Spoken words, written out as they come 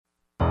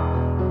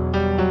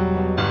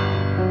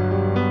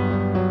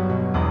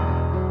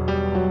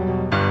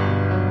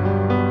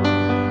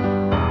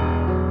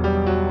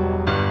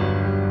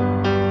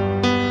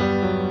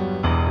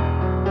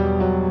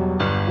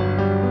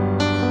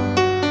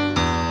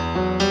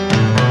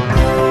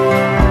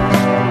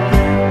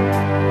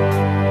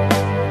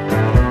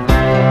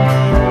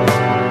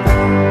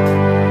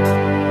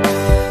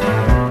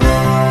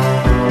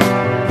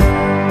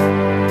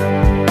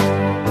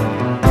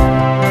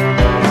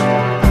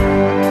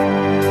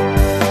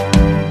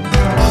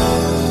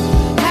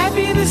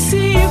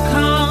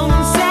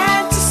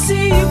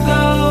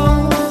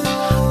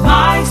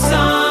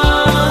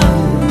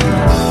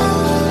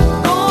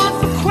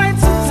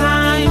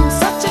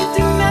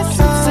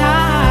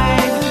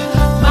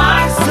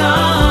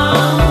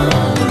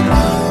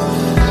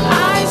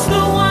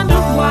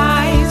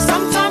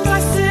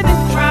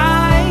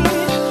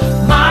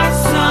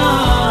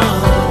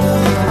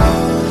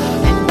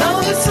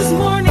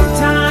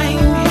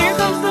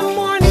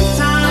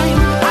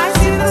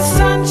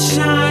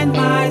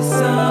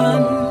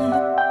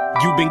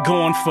been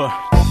gone for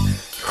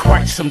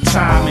quite some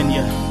time, and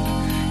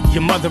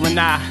your mother and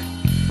I,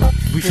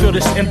 we feel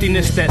this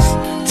emptiness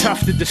that's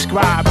tough to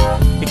describe.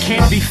 It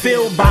can't be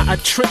filled by a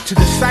trip to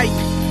the site.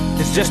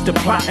 It's just the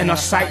plot in our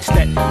sights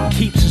that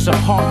keeps us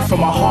apart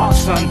from our hearts,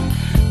 son.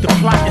 The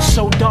plot is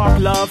so dark,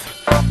 love,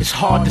 it's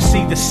hard to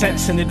see the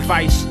sense and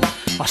advice.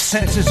 Our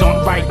senses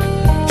aren't right,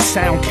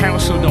 sound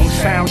counsel don't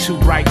sound too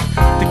bright.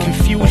 The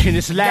confusion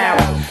is loud,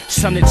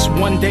 son, it's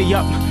one day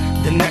up,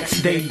 the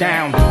next day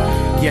down.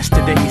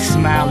 Yesterday's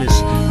smile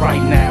is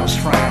right now's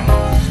frown.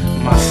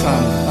 My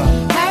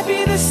son,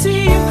 happy to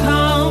see you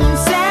come,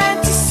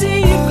 sad to see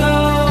you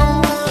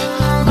go.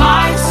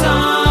 My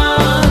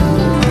son,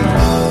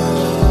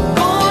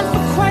 gone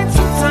for quite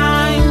some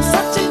time,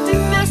 such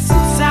emptiness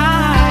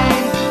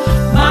inside.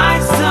 My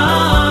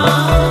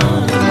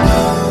son,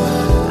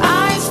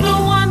 eyes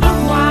no wonder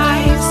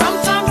why,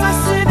 sometimes I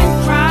sit and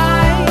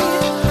cry.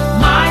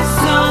 My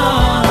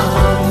son,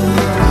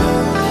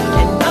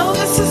 and though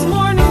this is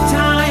morning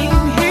time,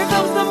 here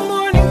comes the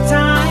morning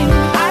time.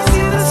 I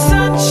see the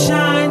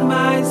sunshine,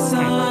 my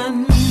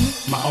son.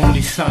 my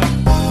only son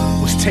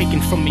was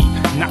taken from me,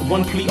 not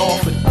one plea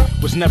offered,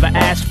 was never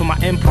asked for my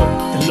input,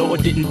 the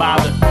Lord didn't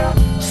bother.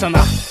 Son,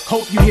 I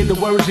hope you hear the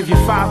words of your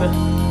father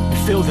and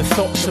feel the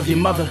thoughts of your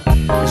mother,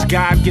 as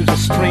God gives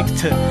us strength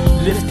to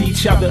lift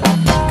each other.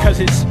 Cause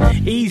it's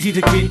easy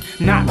to get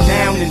knocked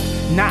down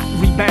and not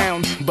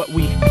rebound, but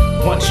we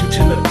want you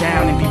to look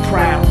down and be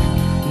proud.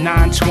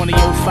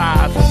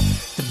 9/20/05,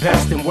 the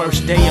best and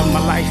worst day of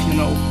my life, you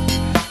know.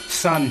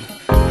 Son,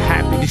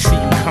 happy to see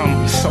you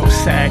come, so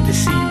sad to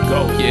see you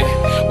go. Yeah,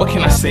 what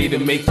can I say to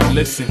make you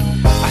listen?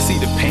 I see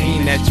the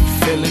pain that you're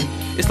feeling.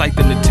 It's like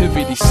the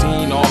nativity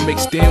scene all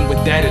mixed in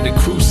with that of the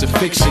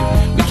crucifixion.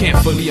 We can't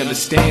fully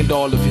understand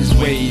all of his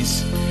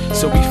ways,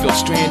 so we feel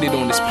stranded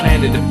on this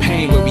planet of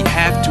pain where we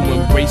have to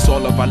embrace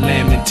all of our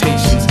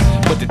lamentations.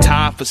 But the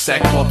time for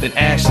sackcloth and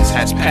ashes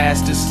has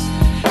passed us.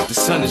 The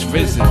sun is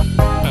risen.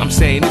 I'm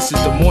saying this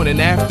is the morning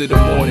after the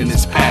morning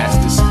is past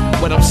us.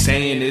 What I'm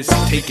saying is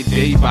take it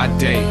day by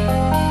day.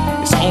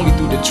 It's only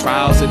through the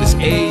trials of this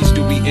age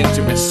do we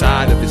enter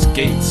inside of his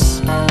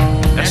gates.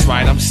 That's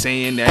right, I'm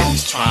saying that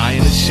he's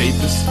trying to shape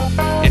us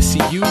and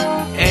see you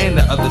and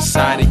the other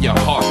side of your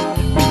heart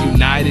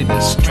reunited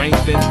and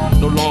strengthened,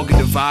 no longer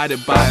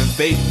divided by a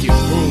vacant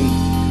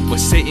room. What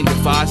Satan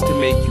divides to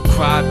make you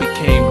cry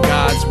became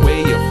God's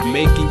way of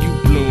making you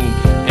bloom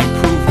and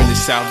proving that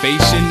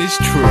salvation is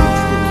true.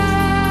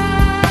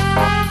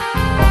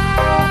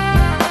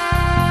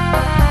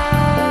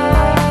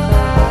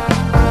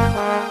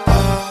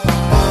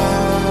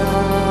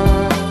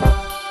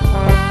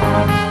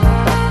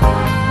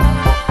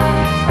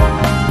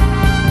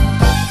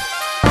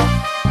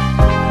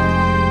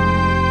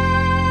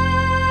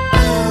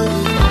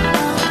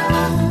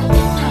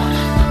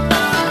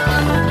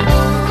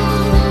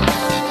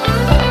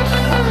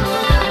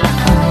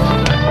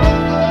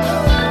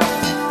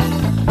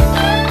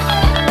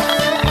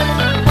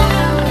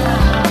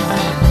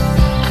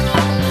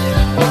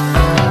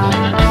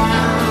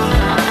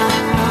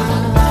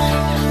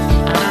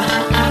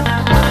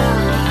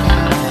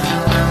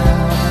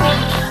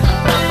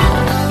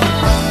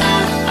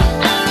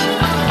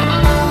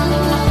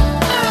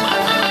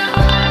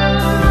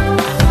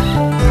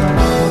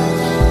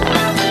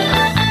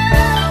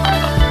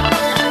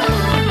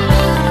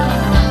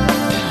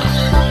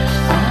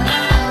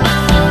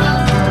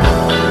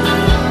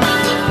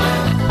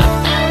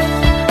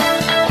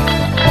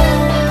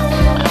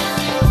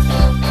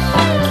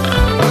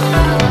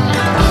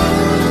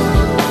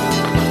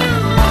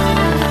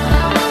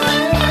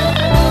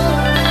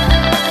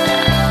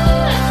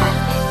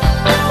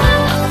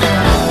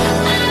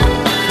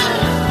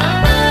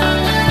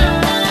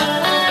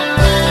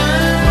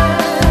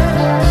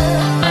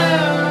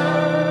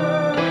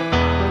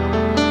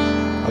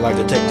 I'd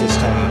like to take this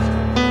time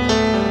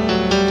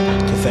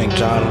to thank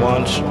John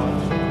Wunsch,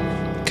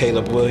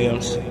 Caleb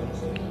Williams,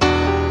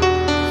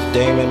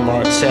 Damon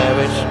Mark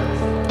Savage,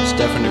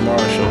 Stephanie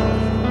Marshall,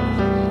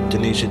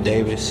 Denisha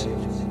Davis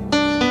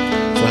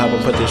for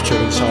helping put this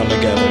tribute song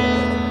together.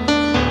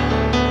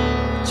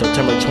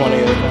 September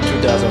 20th,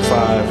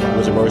 2005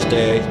 was the worst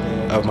day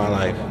of my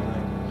life.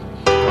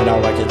 And I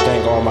would like to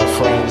thank all my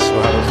friends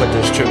for helping put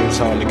this tribute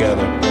song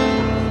together.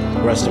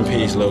 Rest in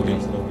peace, Logan.